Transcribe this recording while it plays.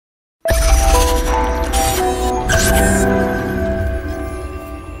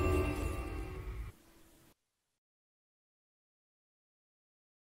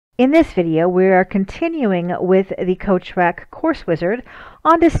In this video, we are continuing with the Coachrack Course Wizard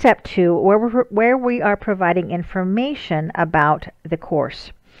on to step 2, where we are providing information about the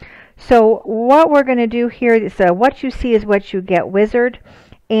course. So what we're going to do here is what you see is what you get wizard,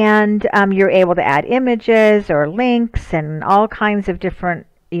 and you're able to add images or links and all kinds of different,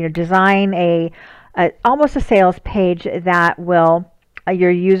 design almost a sales page that will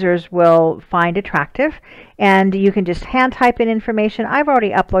your users will find attractive, and you can just hand type in information. I've already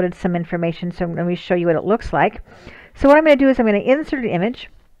uploaded some information, so let me show you what it looks like. So what I'm going to do is I'm going to insert an image,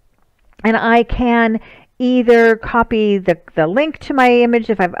 and I can either copy the link to my image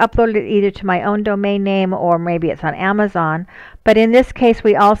if I've uploaded it either to my own domain name or maybe it's on Amazon. But in this case,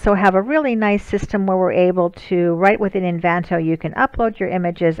 we also have a really nice system where we're able to, right within Invanto, you can upload your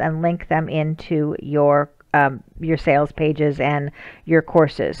images and link them into your sales pages and your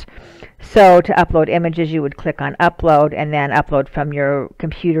courses. So to upload images, you would click on upload and then upload from your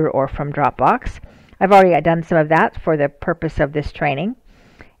computer or from Dropbox. I've already done some of that for the purpose of this training.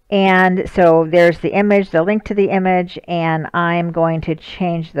 And so there's the image, the link to the image, and I'm going to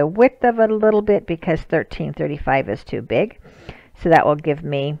change the width of it a little bit because 1335 is too big. So that will give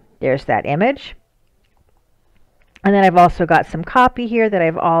me, there's that image. And then I've also got some copy here that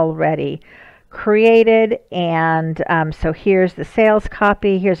I've already created, and so here's the sales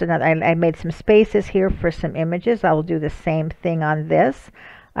copy. Here's another. I made some spaces here for some images. I will do the same thing on this.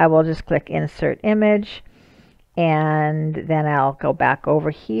 I will just click insert image, and then I'll go back over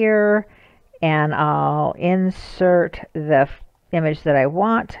here and I'll insert the image that I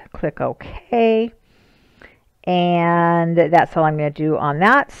want. Click OK, and that's all I'm going to do on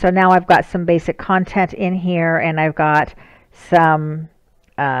that. So now I've got some basic content in here, and I've got some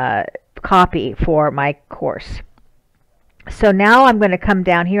copy for my course. So now I'm going to come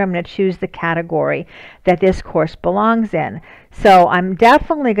down here. I'm going to choose the category that this course belongs in. So I'm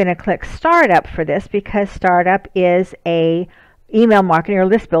definitely going to click Startup for this because Startup is a email marketing or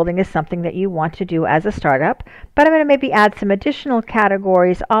list building is something that you want to do as a startup. But I'm going to maybe add some additional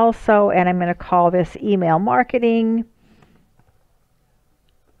categories also, and I'm going to call this email marketing.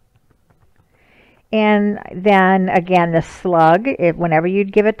 And then again, the slug, whenever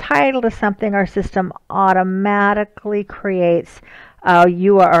you'd give a title to something, our system automatically creates a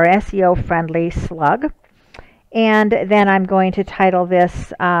SEO friendly slug. And then I'm going to title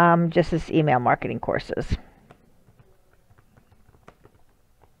this just as email marketing courses.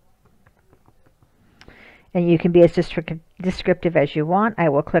 And you can be as descriptive as you want. I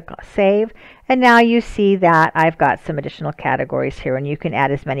will click Save. And now you see that I've got some additional categories here, and you can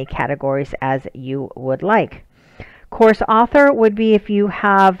add as many categories as you would like. Course author would be if you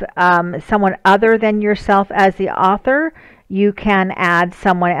have someone other than yourself as the author. You can add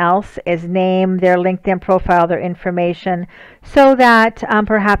someone else's name, their LinkedIn profile, their information, so that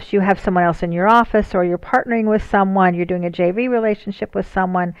perhaps you have someone else in your office, or you're partnering with someone, you're doing a JV relationship with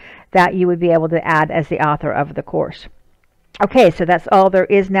someone that you would be able to add as the author of the course. Okay, so that's all there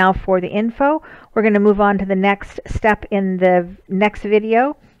is now for the info. We're going to move on to the next step in the next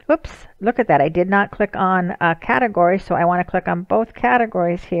video. Whoops, look at that. I did not click on category, so I want to click on both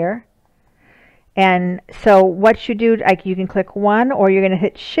categories here. And so what you do, like, you can click one, or you're going to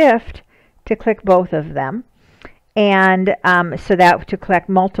hit Shift to click both of them, and so that to collect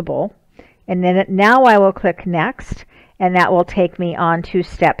multiple. And then now I will click Next, and that will take me on to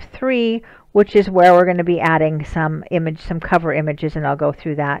step 3, which is where we're going to be adding some cover images, and I'll go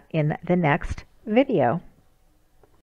through that in the next video.